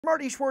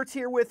Marty Schwartz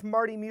here with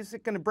Marty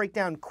Music, going to break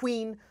down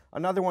Queen.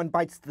 Another one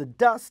bites the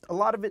dust. A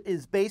lot of it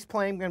is bass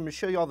playing. I'm going to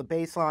show you all the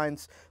bass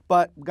lines,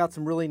 but we've got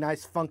some really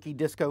nice funky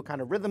disco kind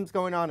of rhythms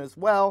going on as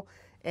well,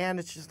 and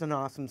it's just an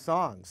awesome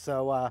song.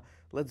 So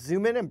let's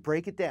zoom in and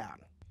break it down.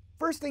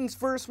 First things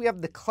first, we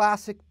have the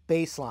classic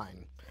bass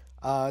line.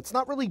 It's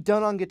not really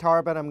done on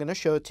guitar, but I'm going to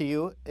show it to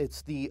you.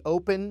 It's the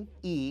open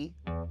E.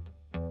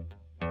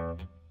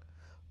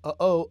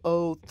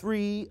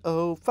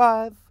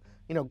 00305.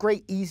 You know,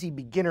 great easy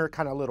beginner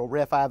kind of little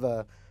riff. I have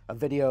a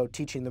video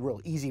teaching the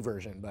real easy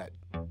version, but.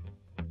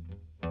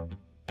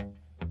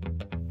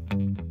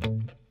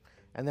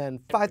 And then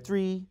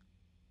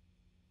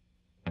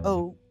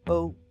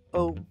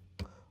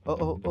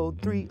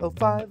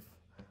 530000305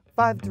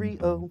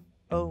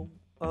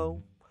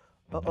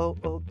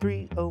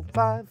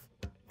 530000305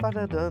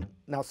 da-da-da.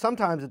 Now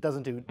sometimes it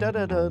doesn't do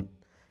da-da-da,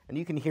 and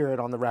you can hear it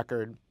on the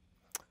record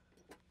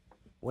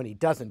when he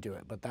doesn't do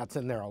it, but that's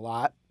in there a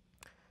lot.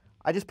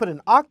 I just put an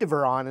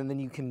octaver on, and then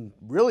you can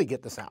really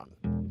get the sound.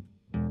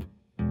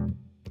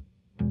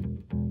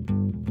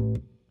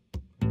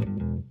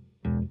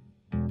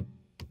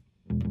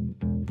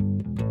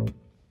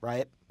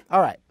 Right?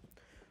 All right.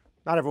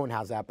 Not everyone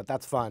has that, but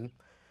that's fun.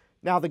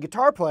 Now, the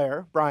guitar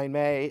player, Brian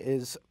May,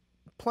 is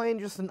playing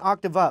just an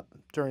octave up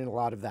during a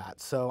lot of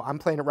that. So I'm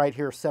playing it right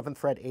here, 7th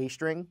fret A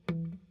string.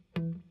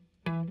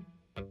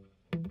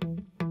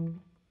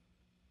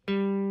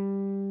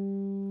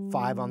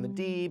 5 on the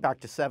D, back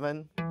to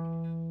 7.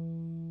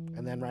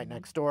 And then right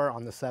next door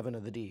on the 7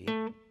 of the D.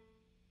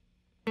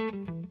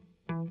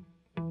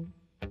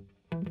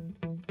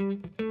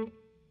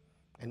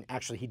 And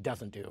actually he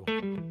doesn't do.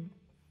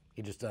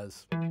 He just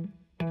does.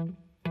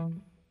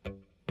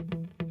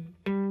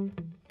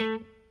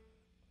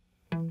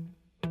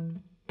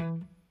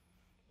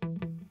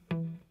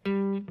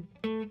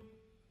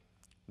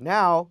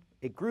 Now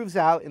it grooves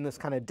out in this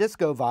kind of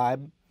disco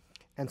vibe,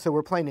 and so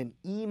we're playing an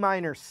E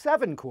minor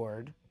 7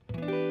 chord.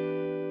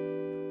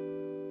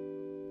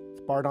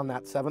 Barred on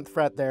that 7th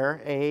fret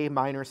there, A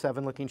minor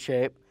 7 looking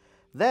shape.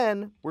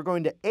 Then we're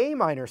going to A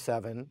minor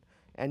 7,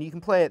 and you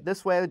can play it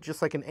this way,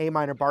 just like an A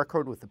minor bar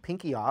chord with the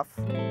pinky off.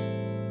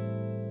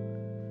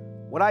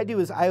 What I do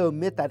is I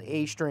omit that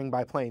A string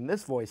by playing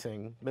this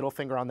voicing, middle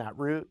finger on that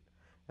root,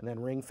 and then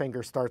ring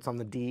finger starts on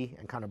the D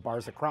and kind of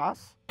bars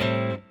across.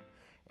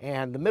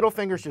 And the middle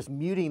finger is just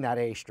muting that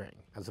A string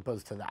as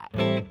opposed to that.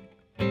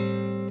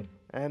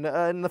 And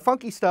in the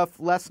funky stuff,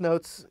 less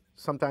notes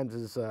sometimes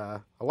is,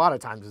 a lot of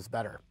times is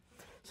better.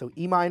 So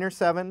E minor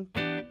 7,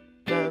 da,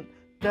 da,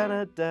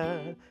 da,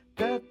 da,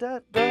 da, da, da,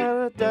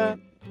 da,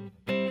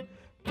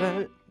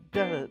 da,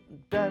 da,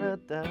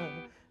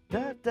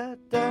 da,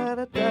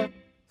 da, da.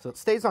 So it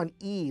stays on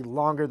E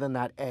longer than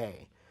that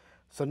A.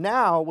 So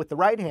now with the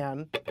right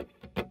hand,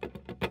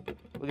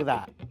 look at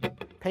that.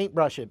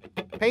 Paintbrush it,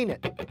 paint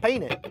it,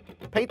 paint it,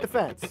 paint the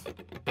fence.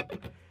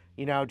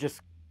 You know,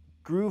 just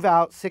groove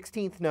out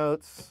 16th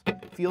notes,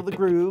 feel the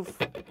groove.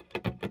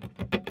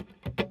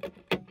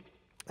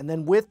 And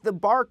then with the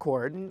bar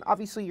chord, and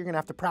obviously you're going to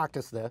have to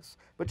practice this,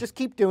 but just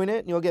keep doing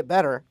it and you'll get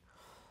better.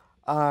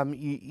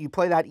 You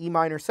play that E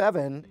minor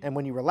 7, and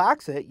when you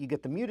relax it, you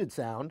get the muted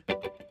sound.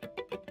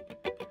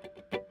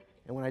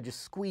 And when I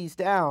just squeeze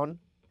down,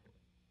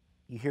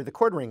 you hear the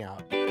chord ring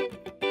out.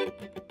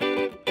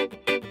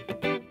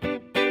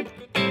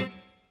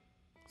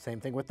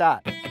 Same thing with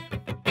that.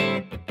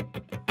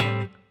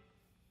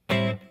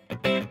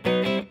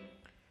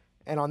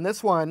 And on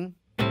this one,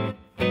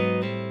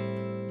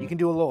 you can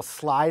do a little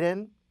slide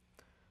in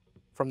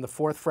from the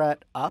 4th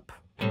fret up.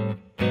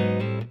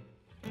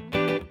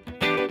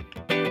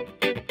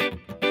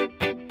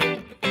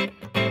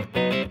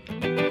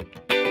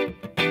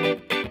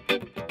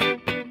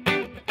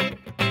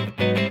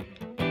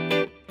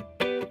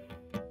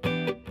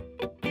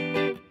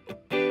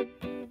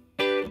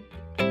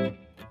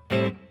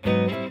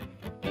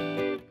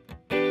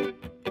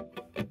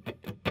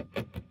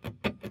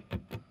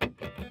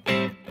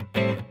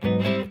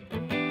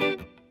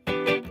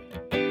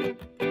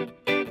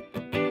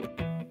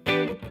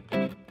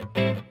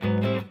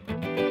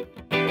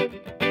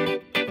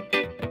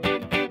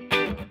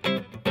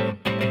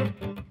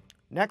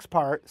 Next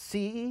part,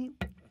 C,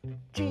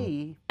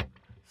 G,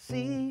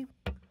 C,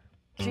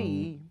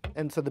 G.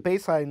 And so the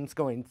bass line's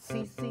going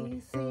C,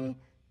 C, C,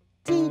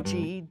 D,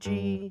 G,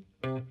 G.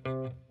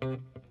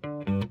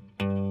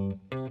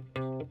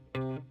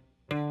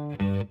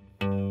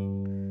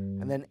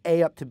 And then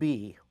A up to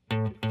B.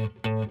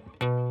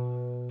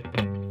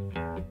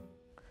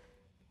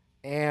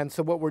 And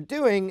so what we're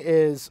doing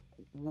is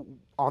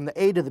on the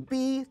A to the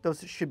B,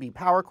 those should be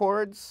power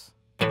chords.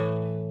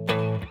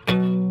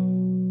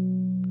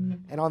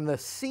 And on the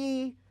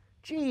C,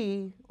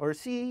 G, or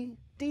C,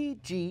 D,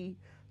 G,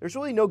 there's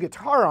really no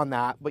guitar on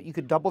that, but you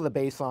could double the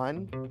bass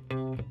line.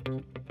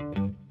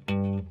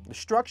 The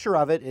structure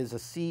of it is a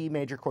C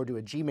major chord to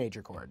a G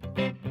major chord.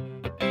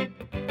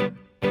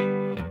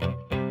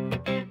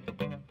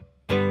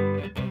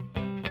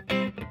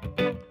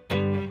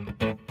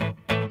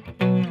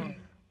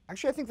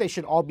 Actually, I think they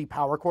should all be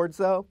power chords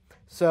though.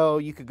 So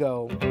you could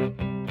go,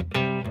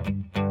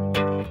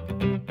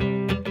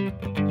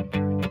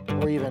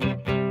 or even,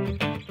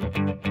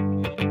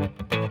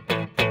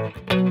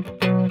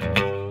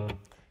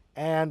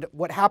 and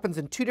what happens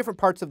in two different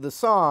parts of the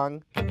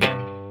song,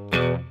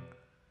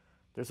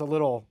 there's a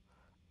little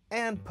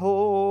and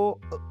pull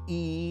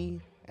E,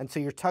 and so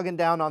you're tugging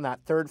down on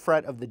that third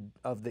fret of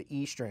the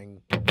E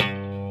string,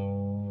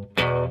 and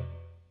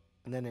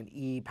then an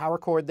E power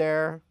chord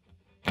there.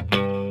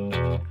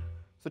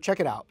 So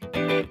check it out.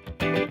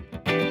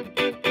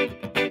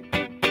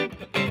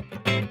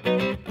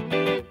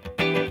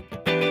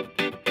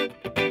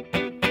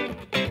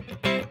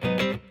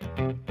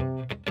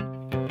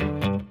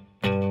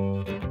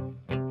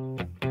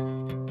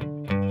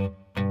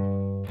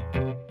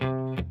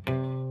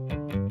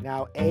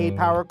 Now A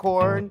power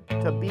chord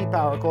to B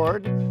power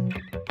chord.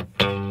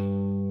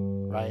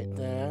 Right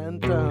then,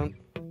 dun.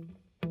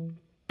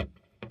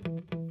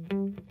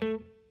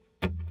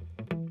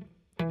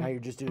 Now you're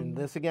just doing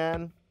this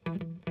again.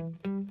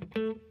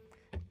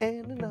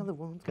 And another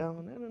one's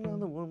gone, and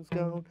another one's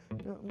gone.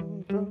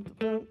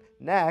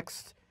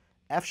 Next,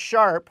 F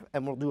sharp,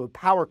 and we'll do a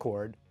power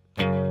chord.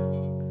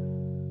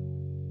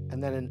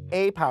 And then an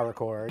A power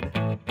chord.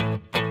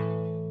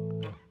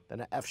 Then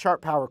an F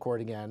sharp power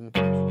chord again.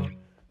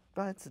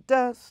 Bites the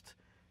dust.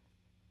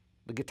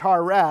 The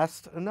guitar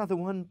rest. Another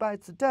one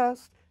bites the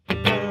dust.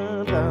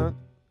 Dun, dun.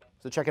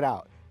 So check it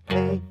out.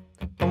 Hey,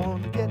 I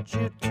want to get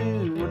you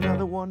too.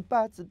 Another one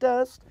bites the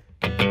dust.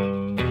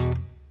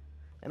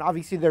 And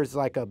obviously there's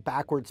like a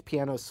backwards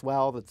piano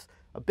swell that's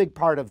a big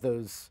part of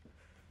those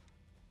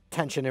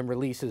tension and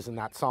releases in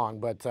that song.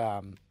 But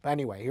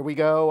anyway, here we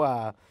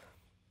go.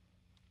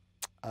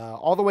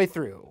 All the way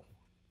through.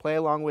 Play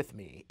along with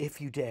me, if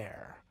you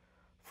dare,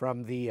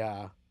 from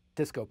the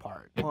disco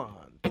part. 1,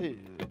 2,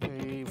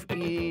 3, 4.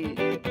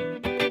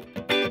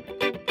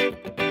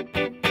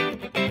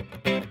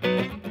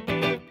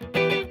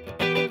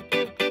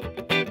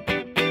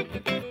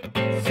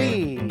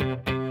 C.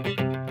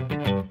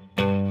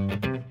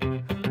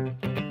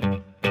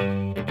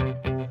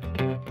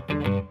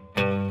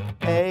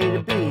 A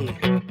to B,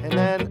 and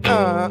then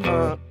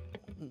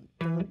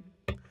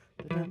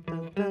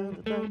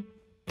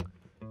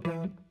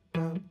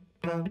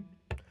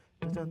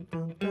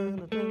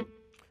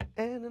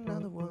and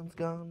another one's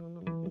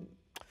gone.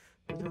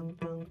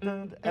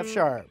 F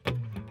sharp.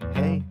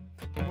 Hey,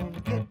 I want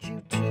to get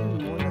you too.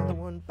 Another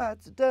one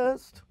bites the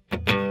dust.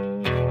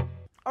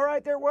 All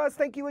right, there it was.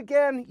 Thank you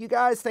again, you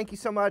guys. Thank you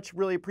so much.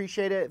 Really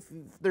appreciate it.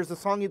 If there's a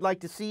song you'd like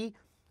to see, you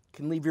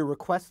can leave your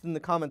request in the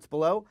comments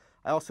below.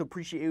 I also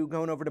appreciate you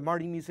going over to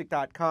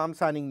martymusic.com,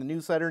 signing the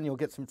newsletter, and you'll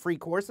get some free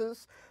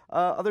courses.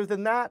 Other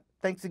than that,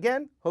 thanks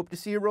again. Hope to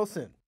see you real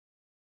soon.